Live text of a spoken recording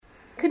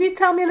Can you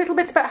tell me a little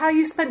bit about how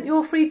you spent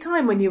your free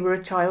time when you were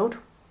a child?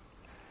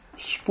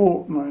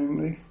 Sport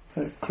mainly,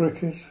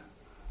 cricket,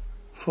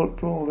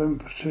 football in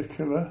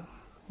particular.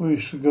 We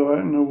used to go out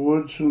in the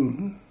woods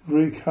and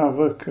wreak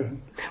havoc.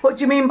 What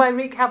do you mean by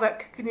wreak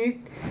havoc? Have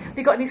you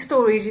got any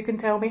stories you can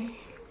tell me?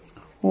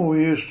 Well,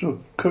 we used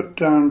to cut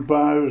down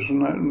boughs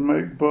and that and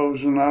make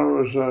bows and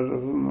arrows out of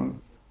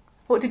them.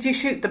 What did you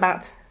shoot them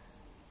at?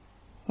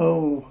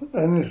 Oh,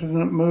 anything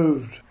that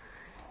moved.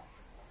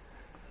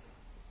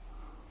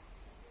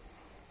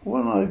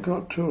 When I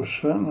got to a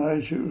certain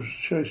age, it was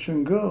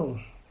chasing girls.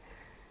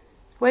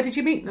 Where did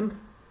you meet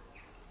them?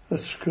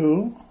 At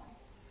school.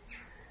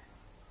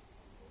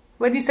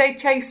 When you say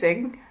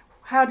chasing,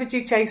 how did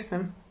you chase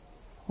them?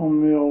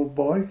 On the old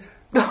bike.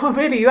 Oh,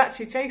 really? You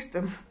actually chased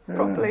them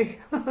properly?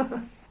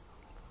 What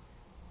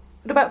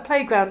about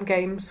playground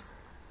games?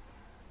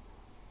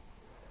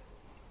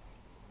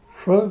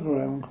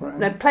 Playground games?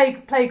 No,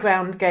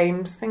 playground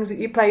games, things that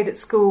you played at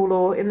school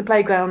or in the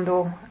playground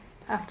or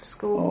after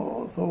school.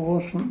 Oh, there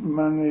wasn't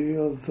many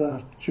of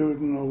that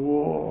during the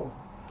war.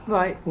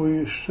 Right. We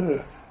used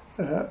to,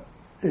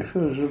 if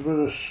there was a bit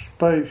of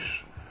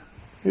space,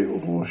 it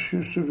almost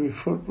used to be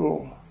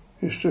football.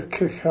 Used to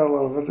kick hell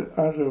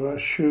out of our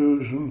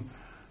shoes and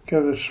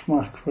get a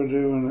smack for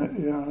doing it,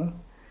 you know.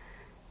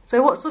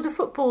 So what sort of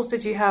footballs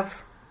did you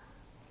have?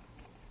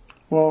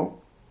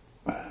 Well,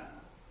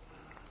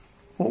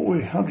 what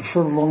we had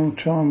for a long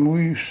time,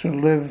 we used to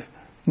live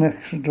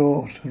next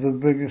door to the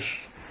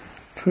biggest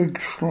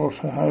pig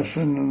slaughterhouse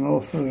in the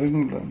north of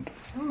England.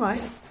 All right.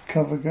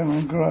 Cavergan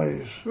and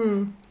Grays.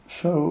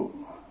 So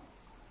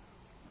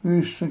we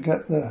used to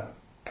get the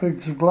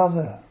pig's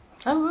bladder.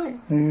 Oh, right.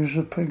 They use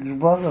the pig's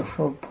bladder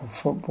for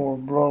football,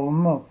 blow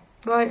them up.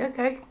 Right,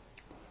 okay.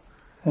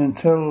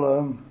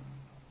 Until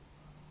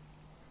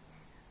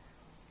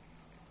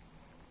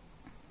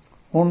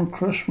one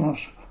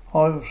Christmas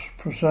I was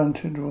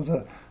presented with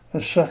a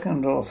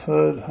second or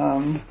third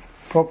hand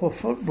proper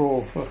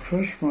football for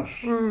Christmas.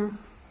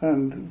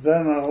 And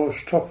then I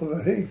was top of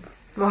the heap.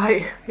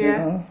 Right, yeah.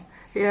 You know?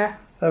 Yeah.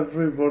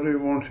 Everybody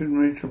wanted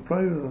me to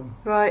play with them.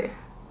 Right.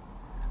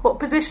 What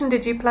position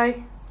did you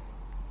play?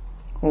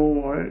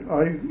 Oh,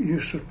 I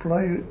used to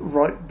play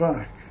right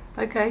back.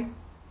 Okay,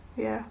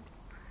 yeah.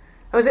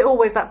 Was it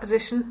always that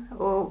position,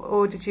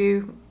 or did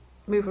you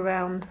move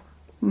around?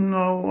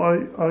 No,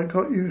 I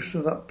got used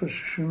to that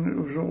position. It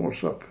was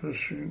always that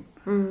position.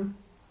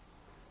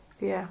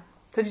 Yeah.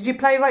 So did you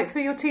play right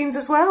through your teens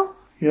as well?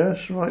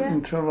 Yes, right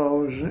until I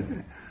was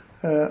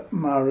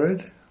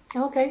married.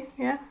 Okay,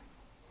 yeah.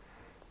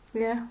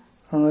 Yeah.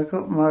 And I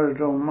got married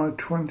on my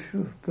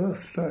 20th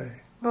birthday.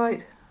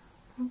 Right.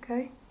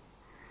 Okay.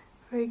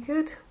 Very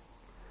good.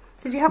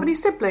 Did you have any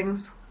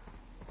siblings?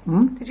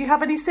 Did you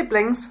have any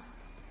siblings?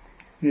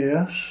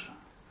 Yes.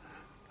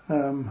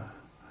 The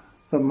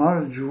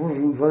marriage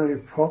wasn't very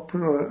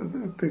popular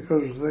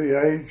because of the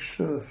age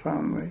of the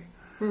family.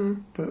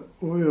 But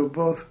we were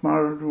both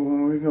married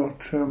when we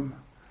got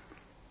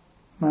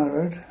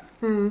married.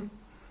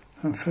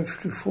 And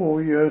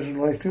 54 years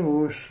later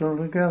we were still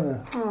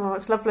together. Oh,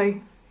 it's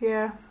lovely.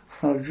 Yeah.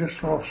 I've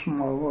just lost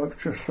my wife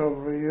just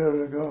over a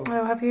year ago.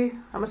 Oh, have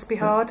you? That must be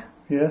hard.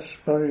 Yes,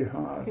 very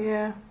hard.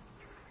 Yeah.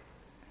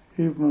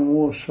 Even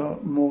more so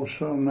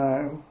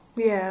now.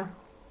 Yeah.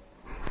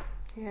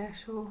 Yeah,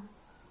 sure.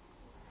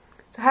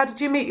 So how did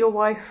you meet your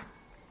wife?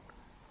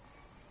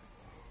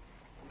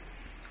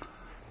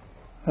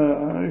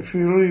 If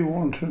you really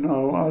want to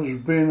know, I was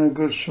being a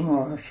good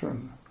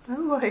Samaritan.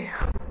 Oh, right.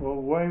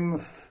 Well,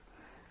 Weymouth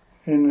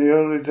in the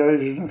early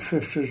days in the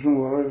 50s and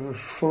whatever was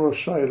full of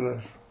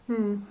sailors.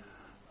 And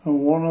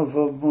one of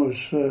them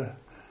was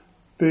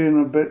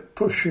being a bit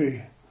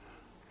pushy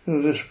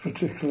to this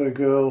particular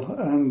girl,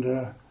 and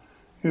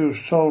he was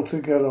told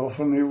to get off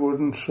and he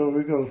wouldn't, so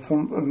we got a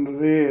thump under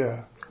the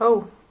ear.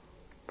 Oh,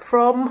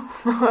 from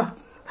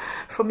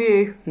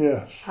you?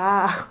 Yes.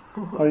 Ah.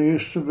 I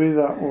used to be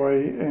that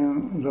way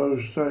in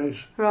those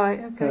days. Right,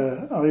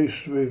 okay. I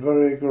used to be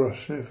very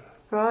aggressive.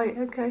 Right,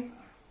 okay.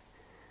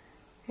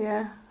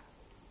 Yeah.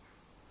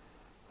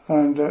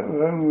 And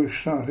then we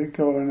started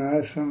going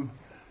out, and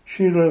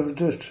she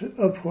lived at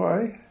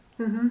Upway,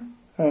 and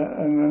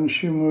then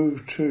she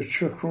moved to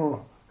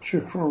Chuckle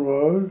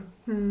Road,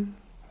 and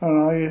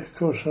I, of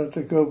course, had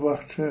to go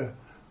back to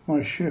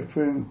my ship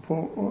in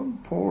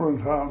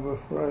Portland Harbour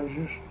for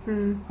ages.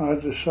 I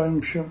had the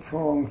same ship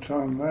for a long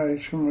time, the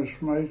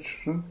HMS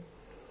Maidstone,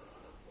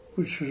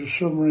 which was a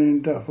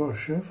submarine depot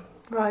ship.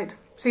 Right.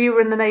 So you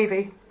were in the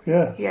Navy?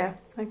 Yes. Yeah,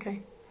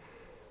 okay.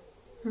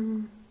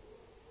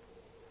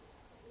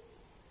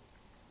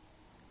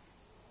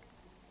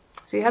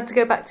 So you had to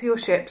go back to your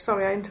ship.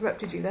 Sorry, I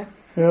interrupted you there.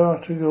 Yeah, I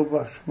had to go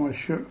back to my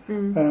ship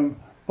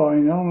by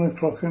 9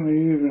 o'clock in the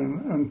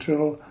evening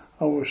until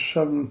I was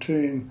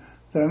 17.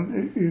 Then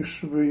it used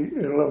to be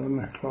 11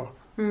 o'clock.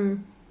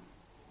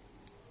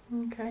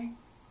 Okay.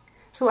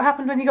 So what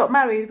happened when you got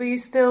married? You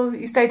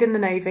stayed in the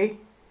Navy?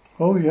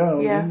 Oh yeah,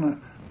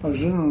 I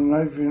was in the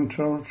Navy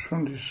until I was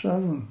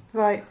 27.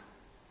 Right.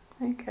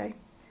 Okay.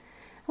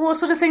 What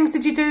sort of things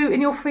did you do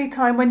in your free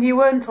time when you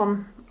weren't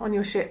on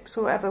your ships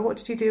or whatever? What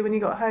did you do when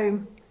you got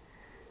home?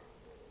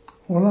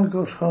 When I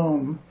got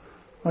home,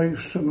 I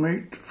used to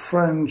meet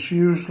friends,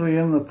 usually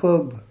in the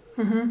pub.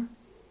 Mm-hmm.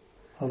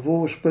 I've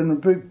always been a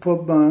big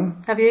pub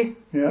man. Have you?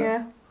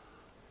 Yeah.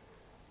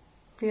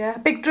 Yeah.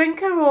 Big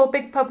drinker or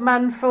big pub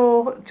man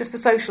for just the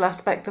social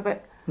aspect of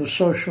it? The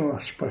social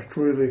aspect,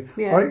 really.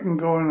 Yeah. I can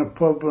go in a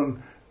pub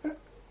and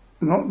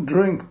not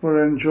drink, but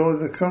enjoy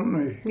the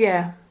company.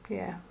 Yeah.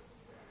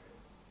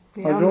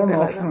 I don't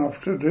often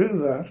have to do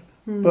that,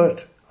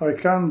 but I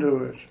can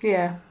do it.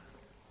 Yeah.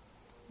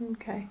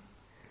 Okay.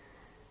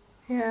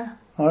 Yeah.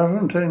 I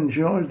haven't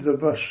enjoyed the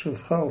best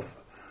of health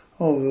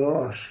over the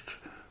last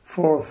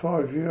 4 or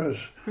 5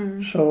 years,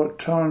 so at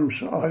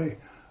times I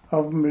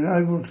haven't been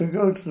able to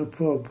go to the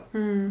pub.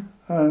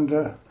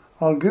 And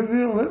I'll give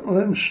you a little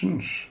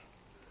instance.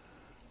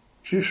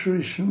 Just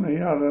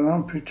recently I had an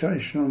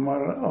amputation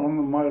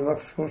on my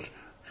left foot,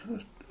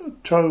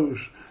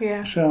 toes,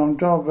 Yeah. so I'm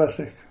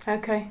diabetic.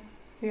 Okay.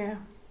 Yeah.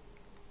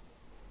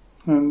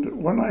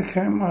 And when I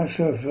came out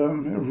of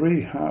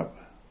rehab,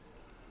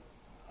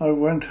 I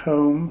went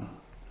home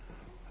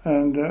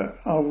and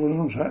I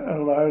wasn't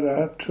allowed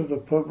out to the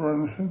pub or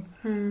anything.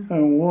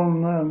 And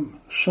one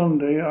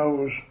Sunday I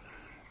was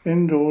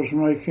indoors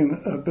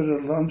making a bit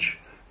of lunch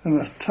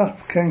and a tap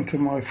came to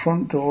my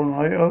front door and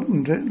I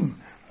opened it and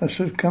I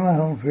said, "Can I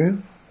help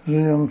you?"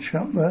 There's a young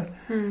chap there.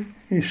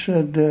 He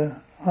said,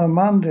 "I'm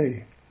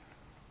Andy."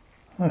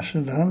 I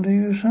said, "Andy,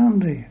 who's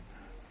Andy?"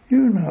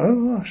 "You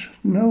know?" I said,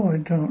 "No, I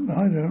don't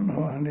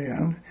know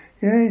Andy."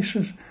 Yeah, he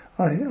says,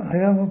 I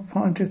have a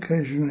pint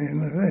occasionally in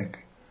the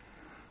Vic.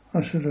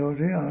 I said, "Oh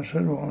dear." I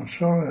said, "Well, I'm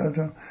sorry, I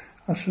don't."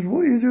 I said,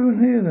 "What are you doing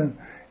here then?"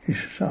 He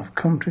says, "I've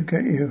come to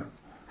get you."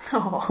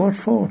 Oh. "What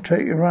for?"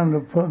 "Take you round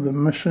the pub, they're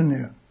missing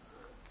you."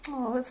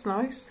 Oh, that's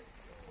nice.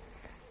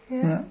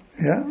 Yeah.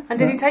 Yeah. And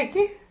did he take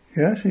you?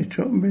 Yes, he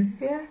took me.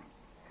 Yeah.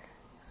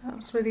 That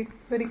was really,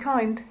 really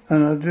kind.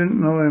 And I didn't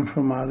know him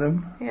from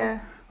Adam. Yeah.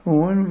 And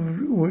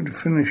when we'd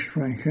finished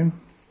drinking,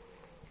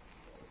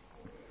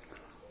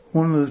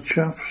 one of the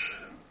chaps,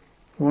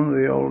 one of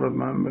the older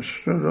members,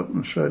 stood up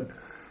and said,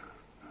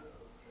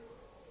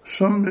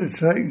 "Somebody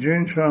take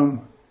Ginge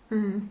home."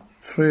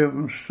 3 of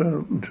them stood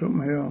up and took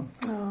me home.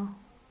 Oh.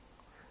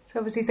 So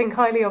obviously think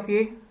highly of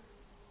you.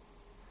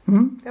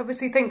 Hmm? They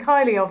obviously think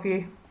highly of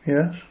you.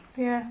 Yes.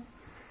 Yeah.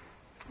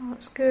 Oh,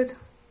 that's good.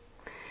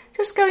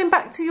 Just going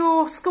back to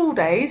your school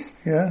days,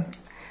 Yeah.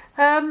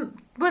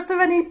 was there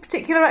any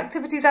particular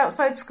activities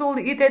outside school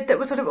that you did that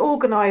were sort of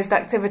organised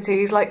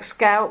activities like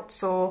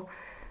scouts or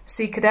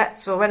sea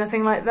cadets or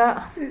anything like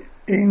that?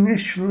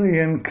 Initially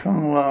in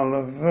Carlisle,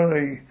 at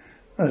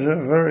a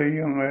very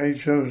young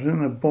age, I was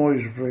in a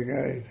boys'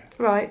 brigade.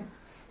 Right.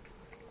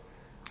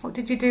 What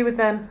did you do with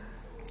them?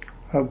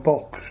 I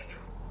boxed.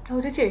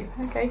 Oh, did you?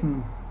 Okay.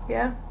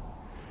 Yeah.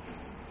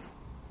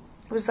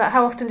 Was that,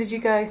 how often did you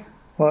go?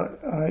 Well,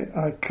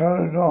 I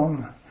carried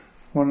on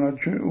when I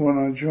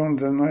joined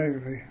the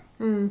Navy.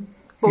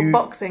 Well,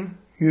 boxing?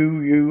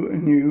 You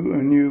and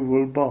you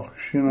will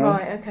box, you know.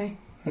 Right, okay.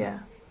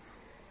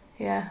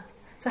 Yeah.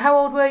 So how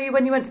old were you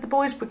when you went to the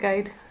boys'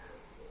 brigade?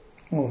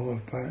 Oh,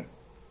 about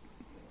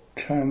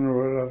 10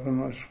 or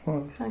 11, I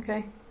suppose.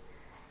 Okay.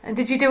 And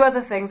did you do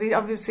other things?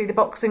 Obviously the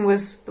boxing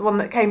was the one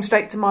that came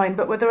straight to mind,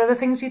 but were there other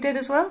things you did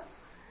as well?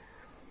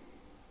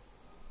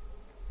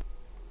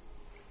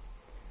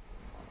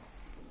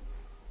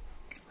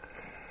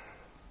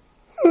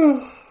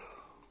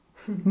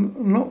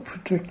 Not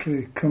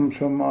particularly come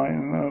to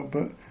mind, no,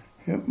 but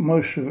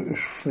most of it is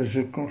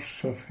physical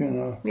stuff, you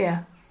know.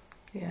 Yeah.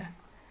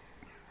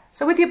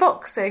 So with your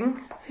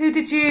boxing, who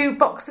did you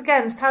box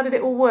against? How did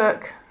it all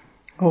work?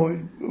 Oh,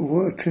 I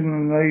worked in the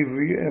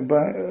Navy,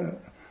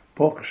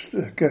 boxed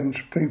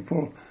against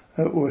people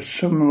that were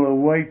similar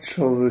weights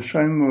or the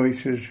same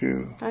weight as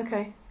you.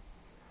 Okay.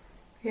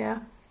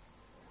 Yeah.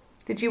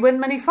 Did you win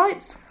many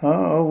fights?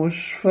 I was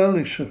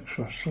fairly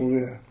successful,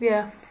 yeah.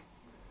 Yeah.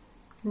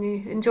 And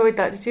you enjoyed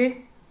that, did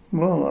you?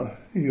 Well,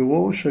 you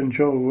always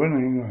enjoy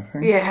winning, I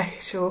think. Yeah,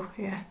 sure,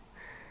 yeah.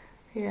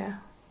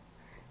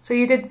 So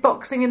you did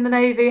boxing in the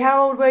Navy.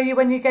 How old were you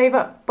when you gave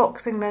up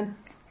boxing then?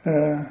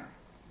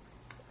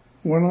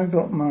 When I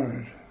got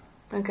married.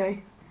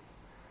 Okay.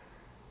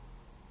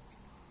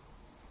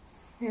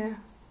 Yeah.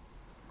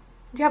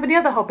 Do you have any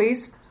other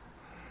hobbies?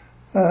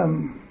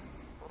 Well,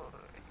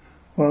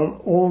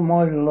 all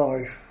my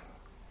life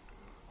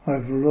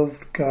I've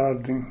loved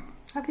gardening.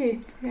 Have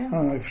you? Yeah.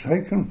 And I've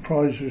taken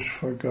prizes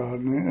for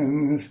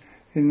gardening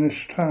in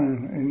this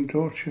town, in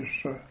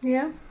Dorchester.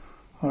 Yeah.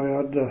 I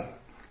had the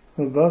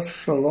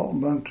best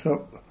allotment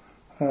up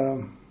at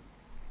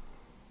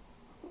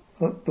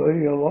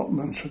the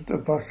allotments at the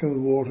back of the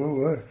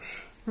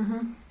waterworks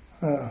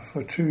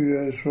for 2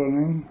 years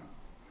running,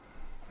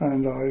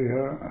 and I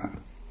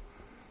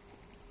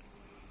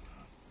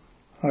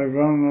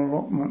ran an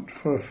allotment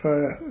for a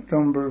fair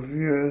number of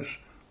years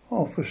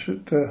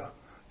opposite the.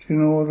 Do you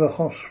know where the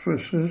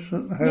hospice is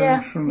at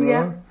Harrison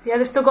Road? Yeah,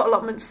 they've still got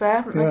allotments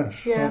there, haven't they?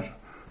 Yes.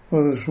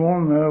 Well, there's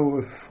one there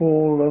with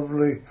 4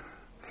 lovely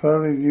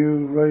fairly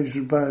new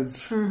raised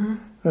beds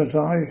that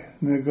I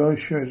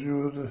negotiated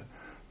with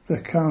the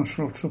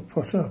council to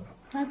put up.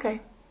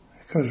 Okay.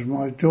 Because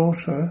my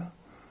daughter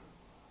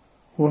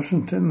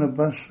wasn't in the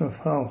best of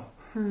health,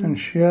 and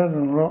she had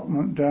an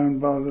allotment down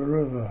by the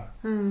river.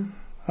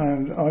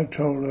 And I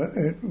told her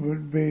it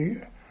would be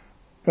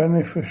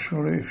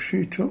beneficial if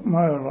she took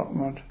my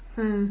allotment.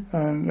 And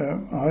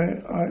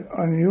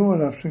I knew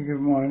I'd have to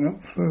give mine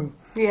up through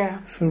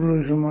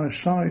losing my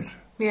sight.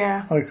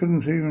 Yeah. I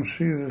couldn't even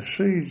see the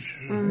seeds.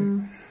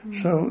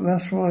 So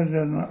that's what I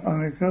did. I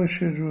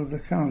negotiated with the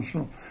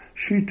council.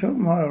 She took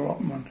my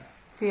allotment.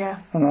 Yeah.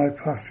 And I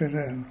packed it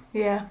in.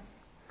 Yeah.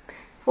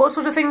 What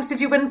sort of things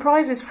did you win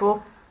prizes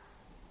for?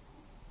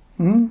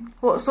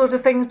 What sort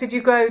of things did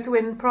you grow to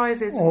win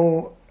prizes?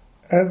 Oh,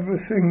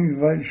 everything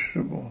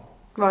vegetable.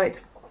 Right.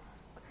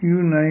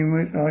 You name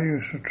it, I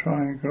used to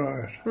try and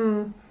grow it.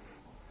 Oh,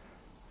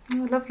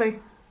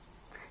 lovely.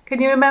 Can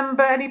you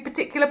remember any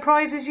particular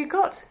prizes you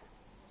got?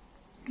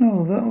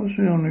 No, that was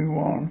the only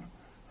one.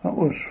 That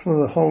was for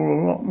the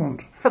whole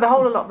allotment. For the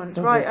whole allotment,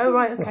 right. Oh,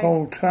 right, okay. The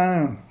whole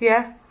town.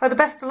 Yeah. Oh, the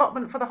best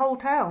allotment for the whole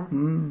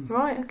town.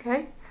 Right,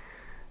 okay.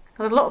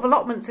 There's a lot of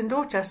allotments in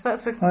Dorchester.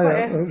 That's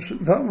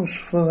that was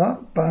for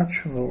that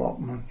batch of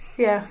allotments.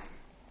 Yeah.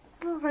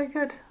 Oh, very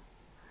good.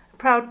 A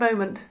proud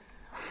moment.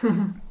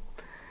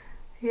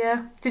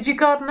 Yeah. Did you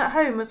garden at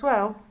home as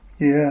well?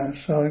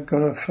 Yes, I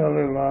got a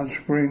fairly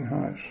large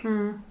greenhouse.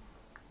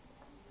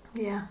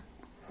 Yeah.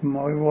 And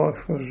my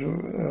wife was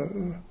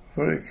a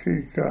very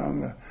keen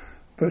gardener,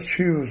 but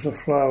she was a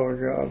flower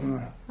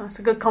gardener. That's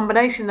a good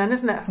combination then,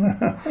 isn't it?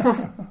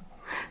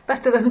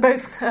 Better than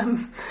both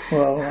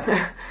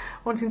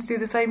wanting to do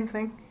the same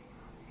thing.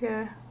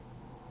 Yeah.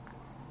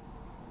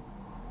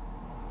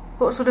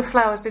 What sort of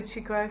flowers did she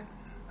grow?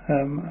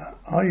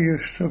 I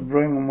used to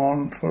bring them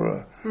on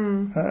for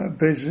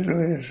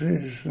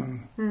basilises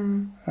and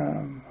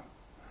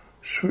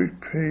sweet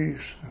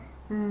peas.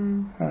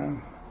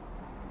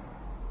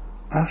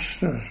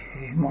 Asters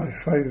was my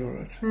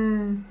favourite.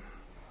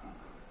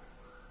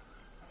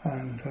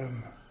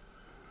 And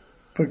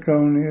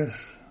begonias.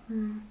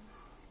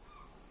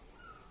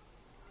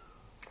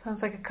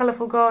 Sounds like a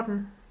colourful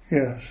garden.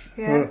 Yes,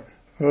 Yeah.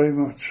 very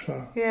much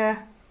so.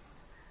 Yeah.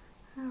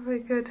 Oh, very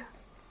good.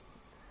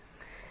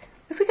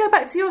 If we go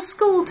back to your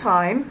school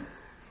time,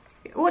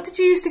 what did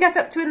you used to get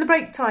up to in the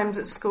break times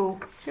at school?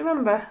 Do you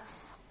remember?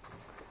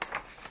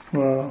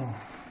 Well,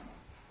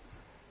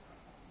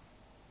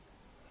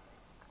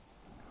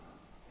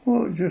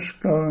 just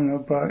going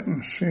about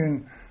and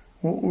seeing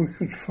what we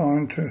could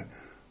find to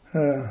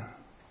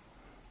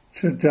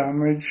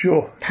damage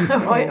or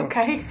right,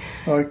 okay.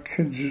 like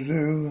kids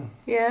do.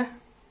 Yeah.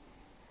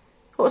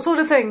 What sort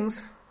of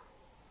things?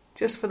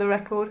 Just for the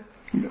record.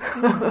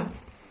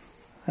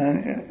 And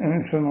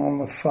anything on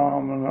the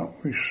farm and that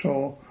we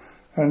saw,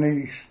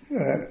 any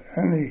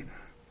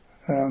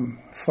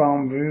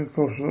farm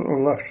vehicles that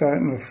were left out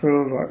in the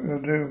field like they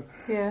do.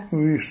 Yeah.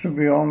 We used to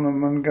be on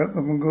them and get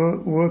them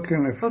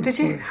working if we did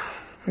could. you?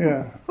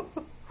 Yeah.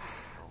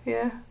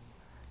 Yeah.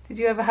 Did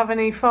you ever have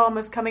any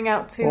farmers coming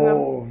out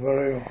to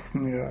very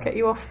often, yeah. get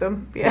you off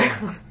them?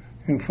 Yeah.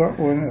 In fact,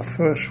 when I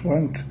first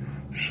went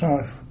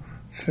south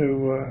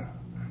to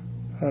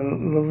a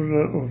lovely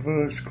little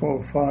village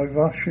called Five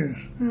Ashes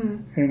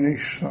in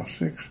East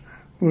Sussex,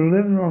 we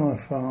lived on a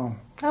farm.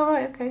 Oh,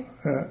 right, okay.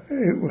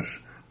 It was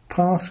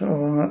part of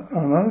an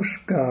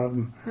host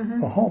garden,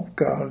 a hop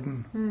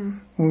garden.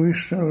 We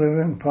used to live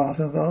in part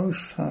of the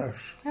host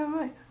house. Oh,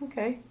 right,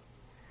 okay.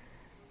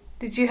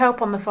 Did you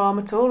help on the farm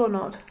at all or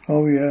not?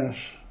 Oh,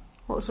 yes.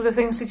 What sort of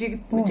things did you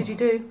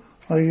do?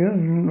 I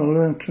didn't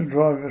learn to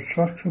drive a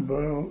tractor,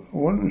 but I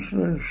wasn't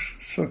so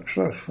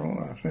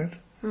successful at it.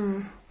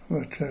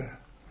 But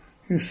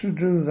used to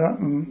do that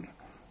and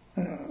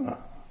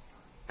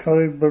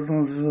carry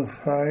bundles of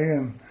hay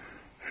and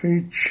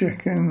feed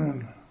chicken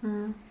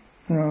and,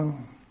 you know.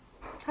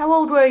 How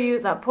old were you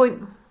at that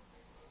point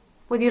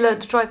when you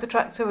learned to drive the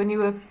tractor when you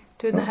were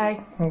doing the hay?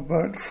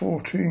 About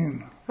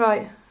 14.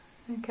 Right,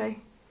 okay.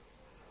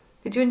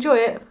 Did you enjoy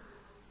it?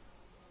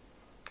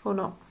 Or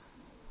not?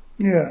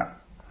 Yeah.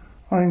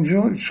 I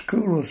enjoyed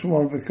school as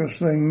well because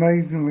they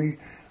made me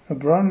a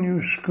brand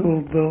new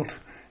school built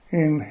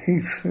in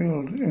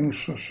Heathfield in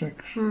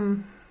Sussex.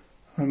 And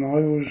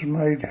I was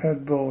made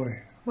head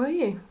boy. Were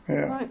you?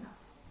 Yeah. Right.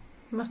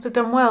 You must have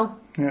done well.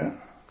 Yeah.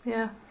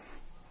 Yeah.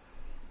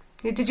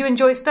 Did you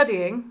enjoy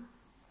studying?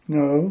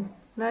 No.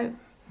 No?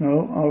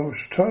 No, I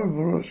was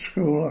terrible at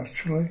school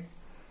actually.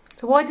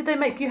 So why did they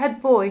make you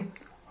head boy?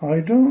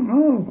 I don't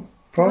know.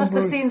 They must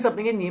have seen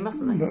something in you,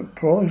 mustn't they?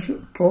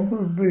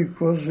 Probably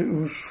because it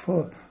was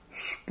for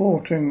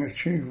sporting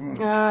achievement.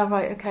 Ah,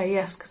 right, okay,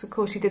 yes, because of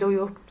course you did all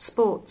your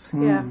sports.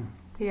 Yeah,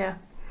 yeah.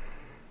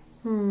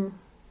 You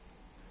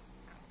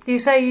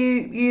say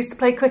you used to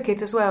play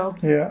cricket as well?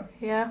 Yeah.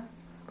 Yeah.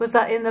 Was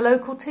that in the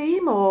local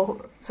team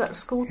or was that a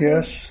school team?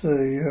 Yes,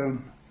 the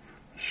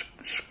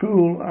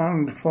school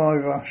and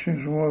Five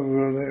Ashes where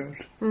we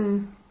lived.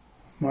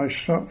 My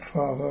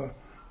stepfather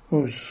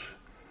was,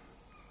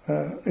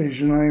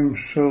 his name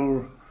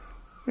still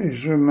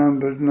he's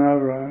remembered now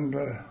round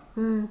there.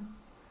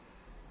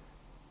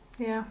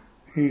 Yeah.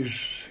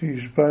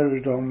 He's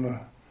buried on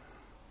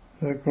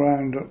the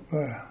ground up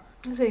there.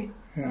 Is he?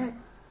 Yeah. Right.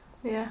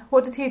 Yeah.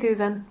 What did he do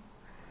then?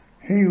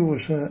 He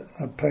was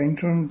a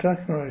painter and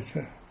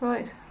decorator.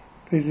 Right.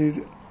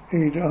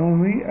 He'd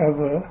only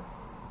ever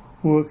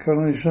work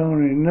on his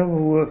own. He never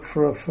worked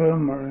for a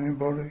firm or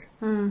anybody.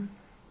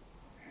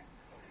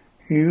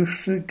 He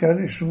used to get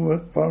his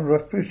work by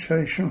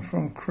reputation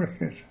from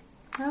cricket.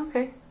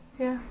 Okay.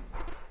 Yeah.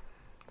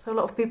 So a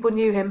lot of people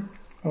knew him.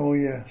 Oh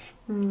yes.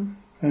 And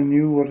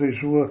knew what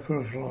his work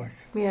was like.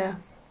 Yeah.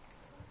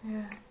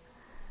 Yeah.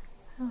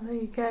 Oh, there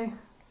you go. And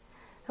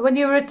when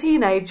you were a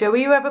teenager, were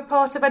you ever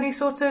part of any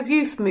sort of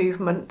youth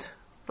movement?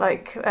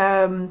 Like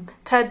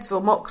TEDs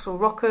or Mocs or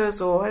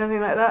Rockers or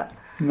anything like that?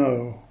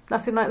 No.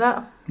 Nothing like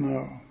that?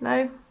 No.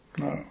 No?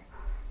 No.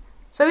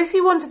 So if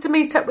you wanted to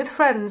meet up with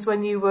friends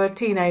when you were a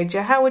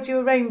teenager, how would you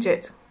arrange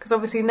it? Because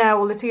obviously now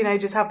all the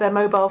teenagers have their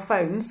mobile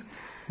phones.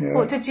 Yeah.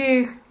 What did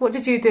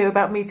you do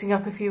about meeting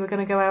up if you were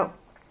going to go out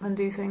and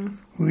do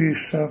things? We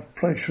used to have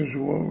places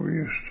where we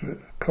used to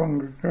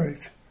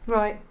congregate.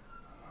 Right.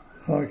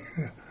 Like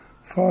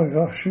 5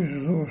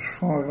 Ashes, there was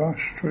 5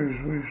 ash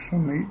trees we used to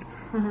meet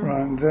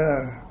round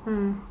there.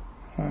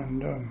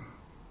 And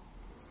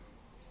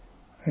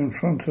in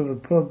front of the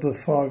pub, the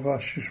 5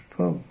 Ashes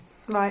pub.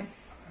 Right.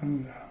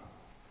 And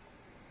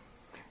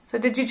So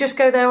did you just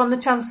go there on the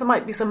chance there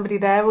might be somebody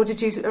there, or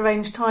did you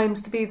arrange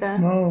times to be there?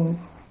 no,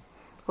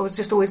 Or was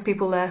just always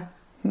people there?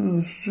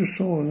 there's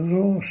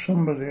always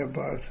somebody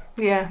about.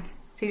 Yeah.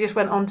 So you just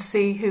went on to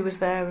see who was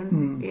there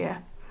and yeah.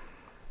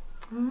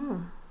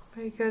 Oh,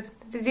 very good.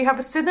 Did you have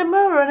a cinema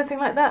or anything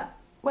like that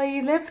where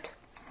you lived?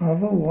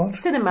 Have a what?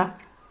 Cinema.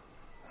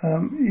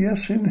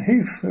 Yes, in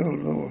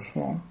Heathfield there was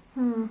one.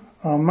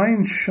 Our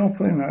main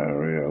shopping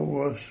area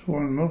was,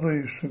 when Mother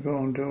used to go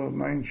and do a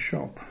main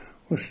shop,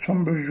 was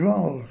Tunbridge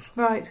Wells.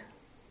 Right.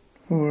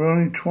 We were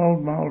only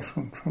 12 miles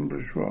from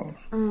Tunbridge Wells.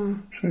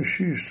 So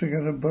she used to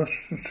get a bus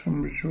to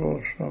Tunbridge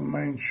Wells for our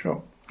main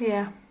shop.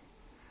 Yeah.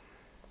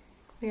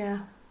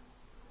 Yeah.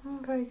 Oh,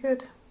 very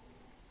good.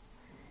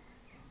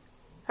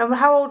 And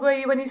how old were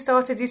you when you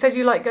started? You said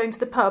you liked going to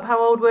the pub. How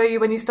old were you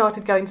when you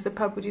started going to the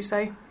pub, would you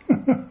say?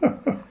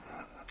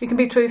 You can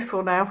be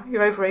truthful now.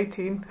 You're over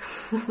 18.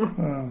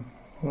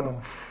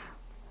 Well,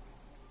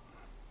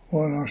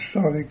 when I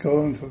started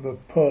going to the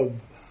pub,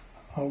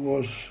 I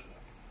was,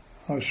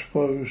 I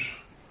suppose,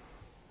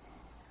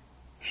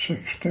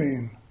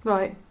 16.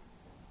 Right.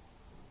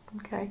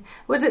 Okay.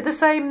 Was it the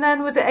same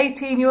then? Was it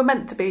 18 you were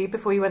meant to be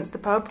before you went to the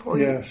pub? Or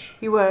Yes.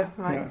 You were,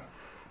 right.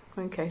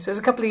 Yeah. Okay, so it was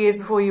a couple of years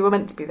before you were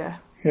meant to be there.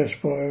 Yes,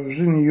 but I was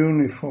in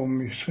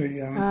uniform, you see,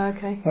 and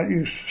Okay. that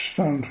used to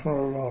stand for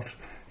a lot.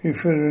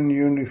 If you're in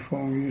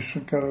uniform, you used to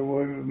get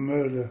away with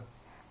murder.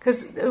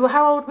 Because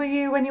how old were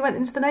you when you went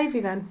into the Navy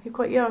then? You're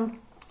quite young.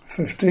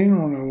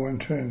 15 when I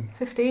went in.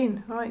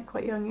 15, right,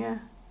 quite young, yeah.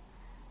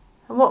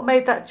 And what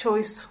made that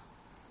choice?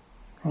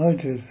 I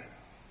did.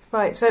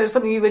 Right, so it was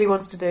something you really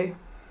wanted to do.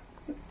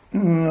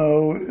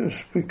 No,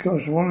 it's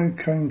because when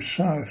it came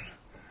south,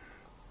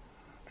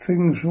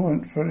 things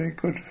weren't very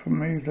good for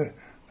me. The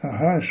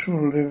house we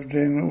lived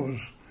in, it was,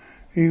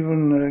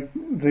 even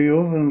the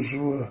ovens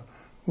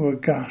were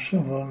gas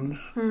ovens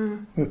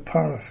with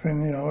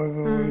paraffin, you know,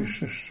 everyone used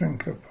to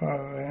stink of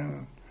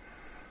paraffin.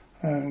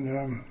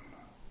 And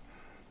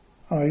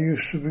I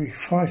used to be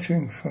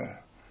fighting for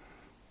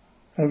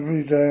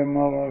every day of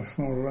my life,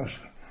 more or less.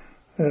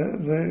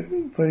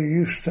 They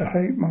used to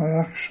hate my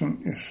accent,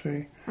 you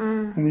see,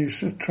 and used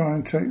to try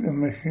and take the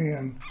mickey,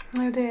 and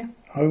Oh dear.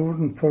 I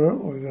wouldn't put up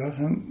with that,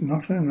 and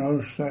not in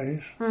those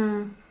days.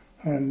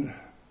 And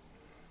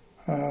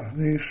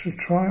they used to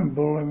try and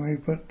bully me,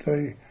 but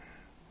they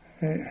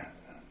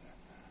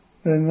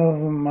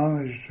never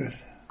managed it.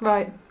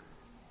 Right.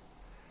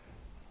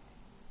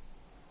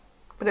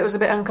 But it was a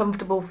bit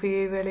uncomfortable for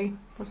you, really,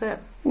 was it?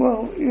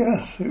 Well,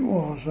 yes, it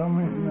was. I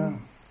mean,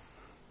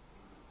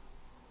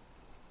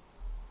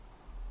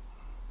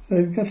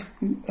 they'd get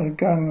a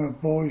gang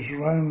of boys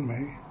round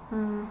me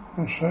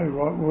and say,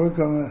 right, we're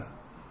going to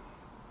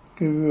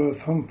give you a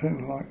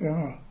thumping, like, you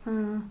know.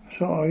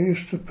 So I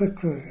used to pick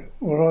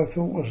what I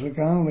thought was the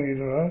gang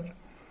leader out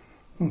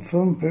and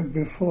thump him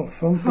before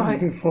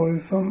he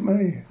thumped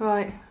me.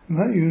 Right. And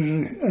that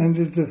usually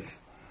ended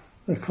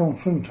the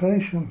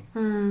confrontation.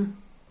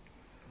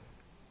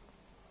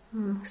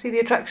 See the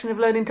attraction of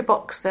learning to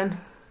box then?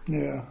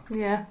 Yeah.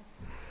 Yeah.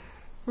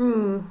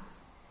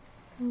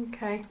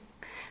 Okay.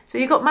 So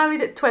you got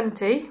married at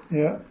 20?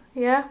 Yeah.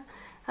 Yeah.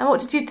 And what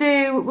did you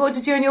do? What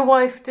did you and your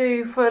wife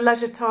do for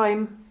leisure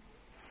time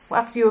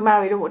after you were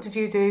married, or what did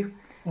you do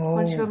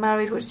once you were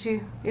married? What did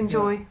you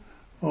enjoy?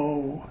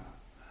 Oh,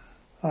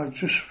 I've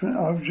just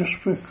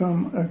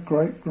become a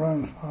great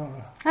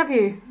grandfather. Have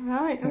you?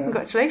 Right. Oh, Yeah.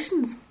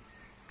 congratulations. Is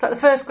that the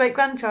first great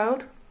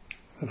grandchild?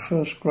 The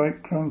first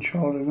great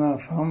grandchild in our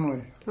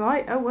family.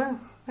 Right. Oh well.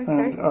 Okay.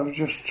 And I've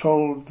just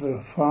told the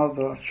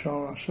father of that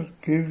child, I said,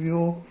 give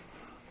your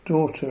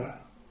daughter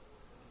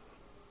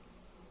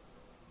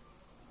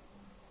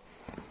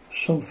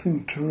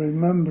something to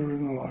remember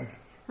in life.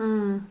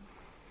 Mm.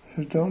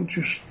 So don't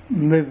just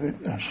live it.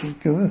 I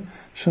said, give it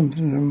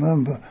something to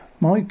remember.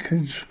 My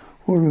kids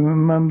will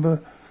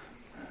remember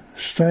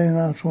staying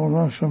out all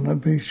night on the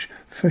beach,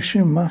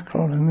 fishing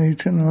mackerel and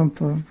eating them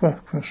for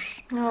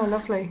breakfast. Oh,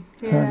 lovely.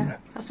 Yeah.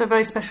 That's a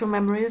very special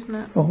memory, isn't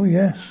it? Oh,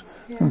 yes.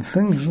 Yeah. And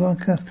things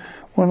like that.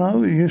 When I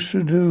used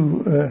to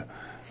do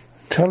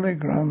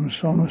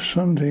telegrams on a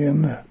Sunday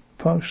in the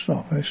post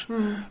office,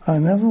 I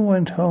never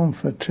went home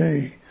for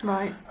tea.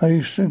 Right. I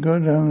used to go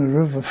down the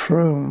River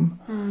Frome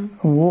and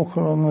walk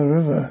along the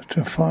river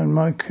to find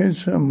my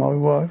kids and my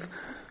wife.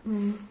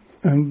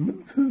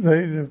 And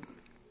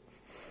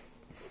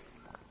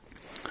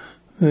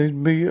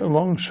they'd be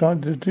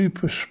alongside the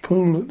deepest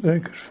pool that they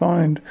could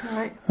find,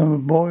 Right. and the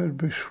boy would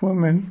be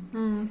swimming,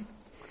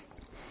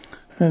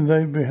 and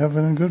they'd be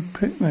having a good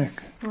picnic.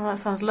 Oh, that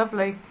sounds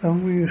lovely.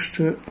 And we used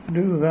to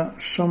do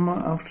that summer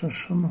after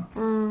summer.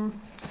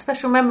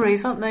 Special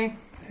memories, aren't they?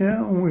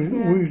 Yeah,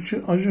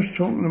 and I just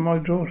talked to my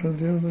daughter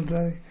the other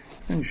day,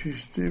 and she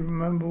said, "Do you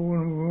remember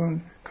when we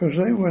went?" Because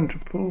they went to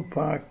Poole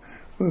Park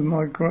with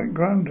my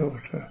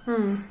great-granddaughter,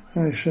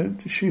 and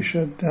she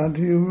said, "Dad,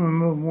 do you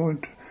remember when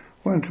we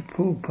went to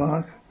Poole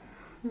Park?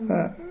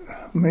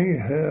 Me,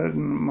 her,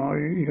 and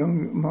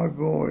my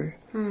boy,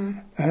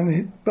 and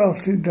it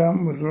belted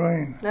down with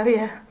rain, Oh,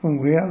 yeah. and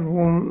we had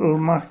one little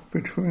mac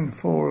between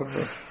four of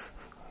us,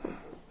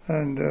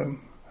 and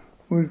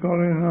we got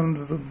in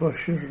under the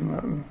bushes and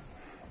that, and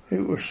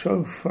it was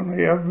so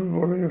funny.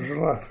 Everybody was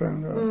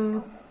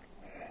laughing.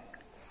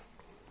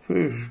 It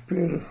was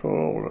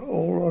beautiful,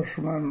 all those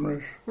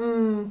memories.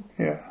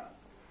 Yeah.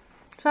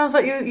 Sounds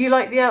like you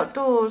like the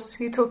outdoors.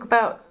 You talk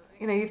about,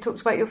 you've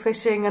talked about your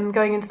fishing and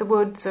going into the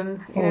woods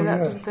and,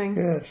 that sort of thing.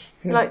 Yes.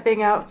 You like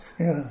being out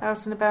Yeah.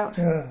 out and about.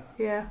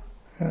 Yeah.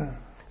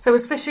 So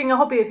was fishing a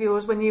hobby of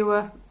yours when you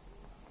were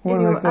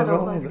When I got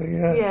adult older,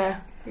 life?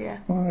 Yeah.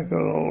 When I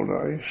got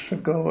older, I used to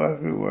go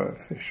everywhere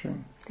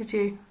fishing. Did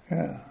you?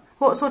 Yeah.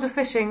 What sort of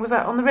fishing? Was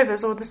that on the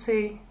rivers or the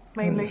sea,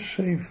 mainly?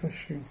 Sea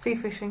fishing. Sea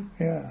fishing.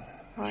 Yeah.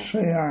 Right. Sea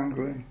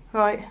angling.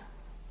 Right.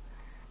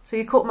 So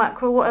you caught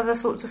mackerel. What other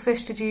sorts of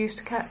fish did you use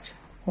to catch?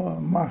 Well,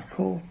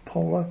 mackerel,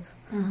 pollock,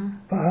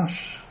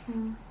 bass,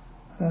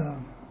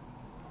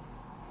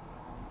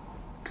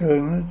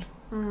 gurnard.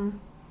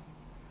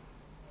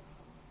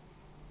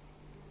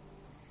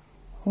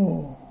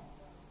 Oh,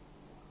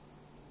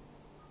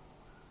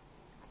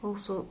 All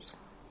sorts.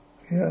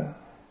 yeah.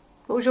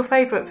 What was your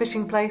favourite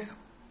fishing place?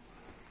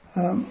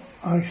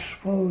 I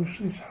suppose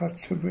it had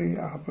to be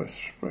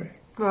Abbotsbury.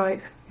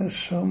 Right. There's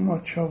so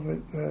much of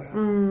it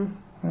there.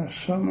 There's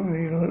so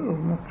many little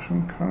nooks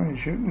and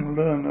crannies you can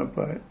learn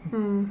about.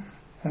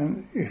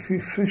 And if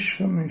you fish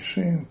some, you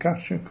see, and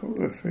catch a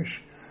couple of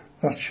fish,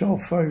 that's your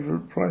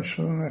favourite place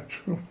for the next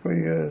couple of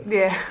years.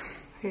 Yeah.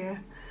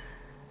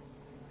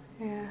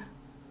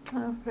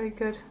 Oh, very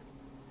good.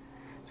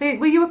 So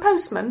were you a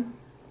postman?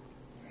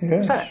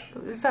 Yes.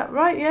 Is that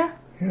right? Yeah.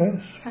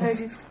 Yes.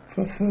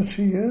 For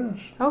 30 years.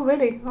 Oh,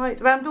 really? Right.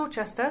 Around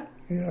Dorchester?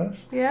 Yes.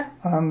 Yeah.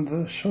 And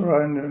the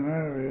surrounding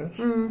areas.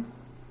 And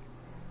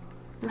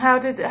how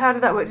did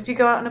that work? Did you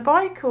go out on a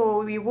bike or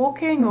were you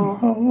walking or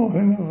Oh,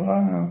 in a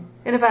van.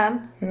 in a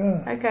van?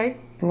 Yeah. Okay.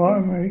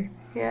 Blimey.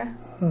 Yeah.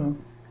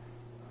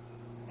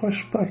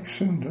 West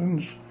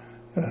Bexington's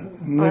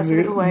that's a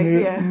little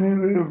way, yeah.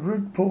 nearly a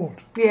Bridport.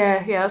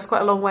 Yeah. That's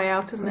quite a long way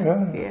out, isn't it?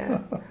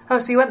 Yeah. Oh,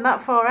 so you went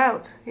that far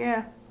out?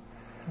 Yeah.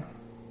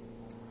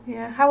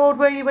 Yeah. How old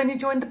were you when you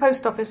joined the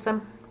post office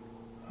then?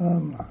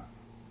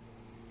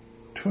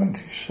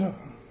 27.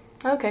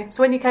 Okay.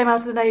 So when you came out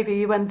of the Navy,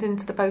 you went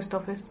into the post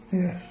office?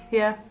 Yes.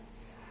 Yeah.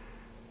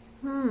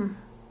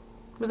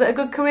 Was it a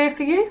good career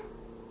for you?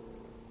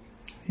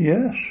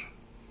 Yes.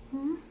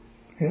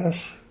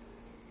 Yes.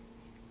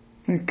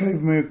 It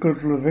gave me a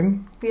good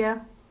living. Yeah.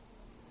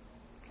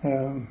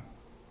 It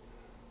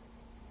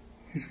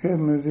gave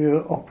me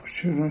the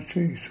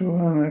opportunity to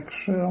earn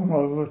extra on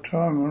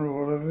overtime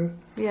or whatever.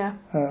 Yeah.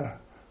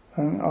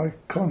 And I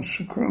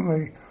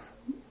consequently,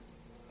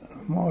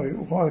 my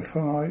wife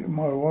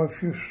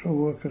used to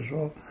work as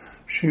well.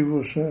 She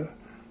was a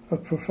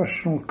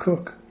professional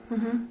cook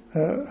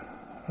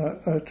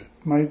at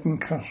Maiden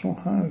Castle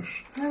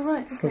House Oh,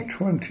 right. for Okay.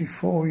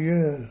 24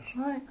 years.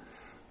 Right.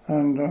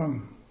 And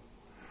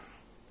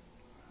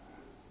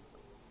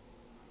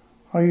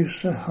I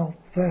used to help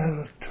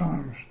there at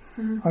times.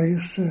 I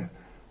used to,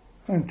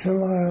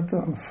 until I had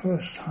my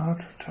first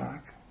heart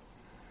attack,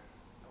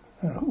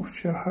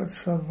 which I had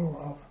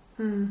several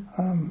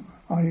of,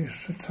 I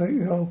used to take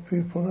the old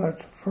people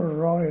out for a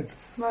ride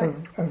Right.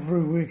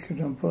 every week in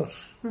a bus.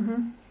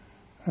 And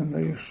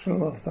they used to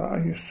love that. I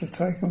used to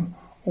take them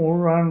all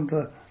round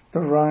the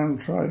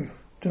rounds I've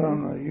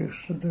done, I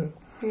used to do.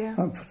 Yeah.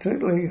 And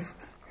particularly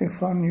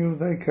if I knew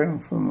they came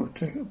from a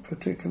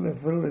particular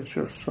village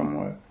or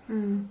somewhere,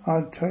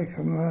 I'd take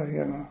them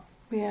there,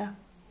 Yeah.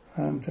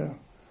 And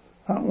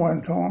that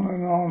went on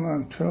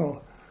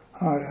until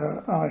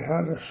I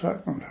had a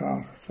second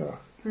heart attack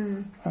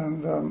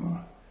and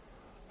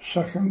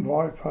second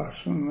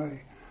bypass, and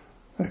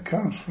the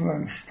council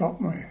then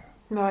stopped me.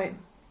 Right.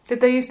 Did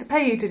they used to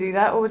pay you to do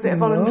that, or was it a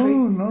voluntary?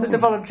 No, it was a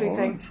voluntary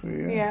thing.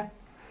 Yeah.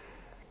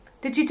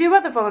 Did you do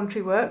other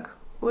voluntary work,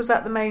 or was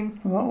that the main?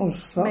 That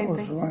was the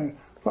main.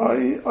 But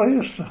I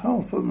used to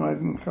help at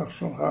Maiden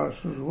Castle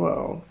House as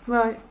well.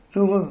 Right.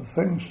 Do other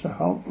things to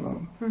help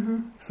them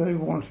if they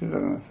wanted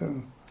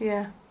anything.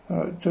 Yeah.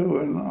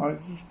 Doing, I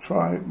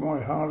tried my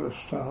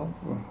hardest to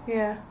help them.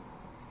 Yeah.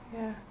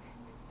 Yeah.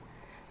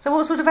 So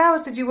what sort of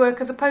hours did you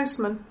work as a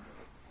postman?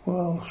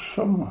 Well,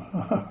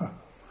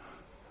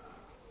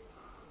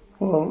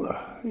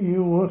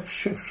 you work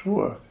shift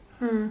work.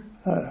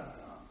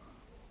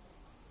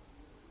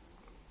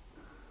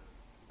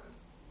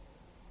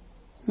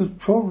 You'd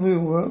probably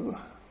work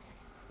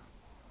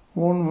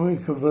 1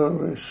 week of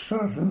early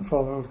start at 5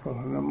 o'clock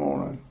in the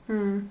morning.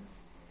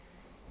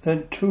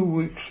 Then 2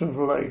 weeks of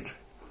late,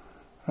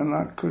 and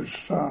that could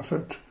start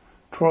at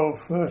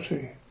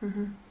 12:30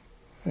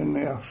 in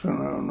the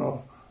afternoon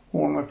or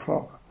 1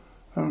 o'clock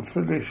and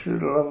finish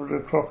at 11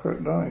 o'clock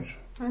at night.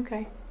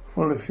 Okay.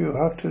 Well, if you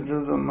had to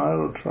do the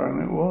mail train,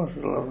 it was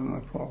 11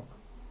 o'clock.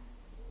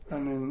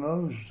 And in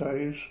those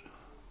days,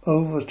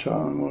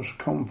 overtime was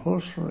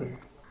compulsory.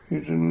 You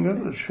didn't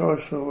get the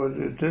choice of whether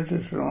you did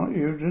it or not,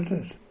 you did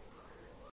it.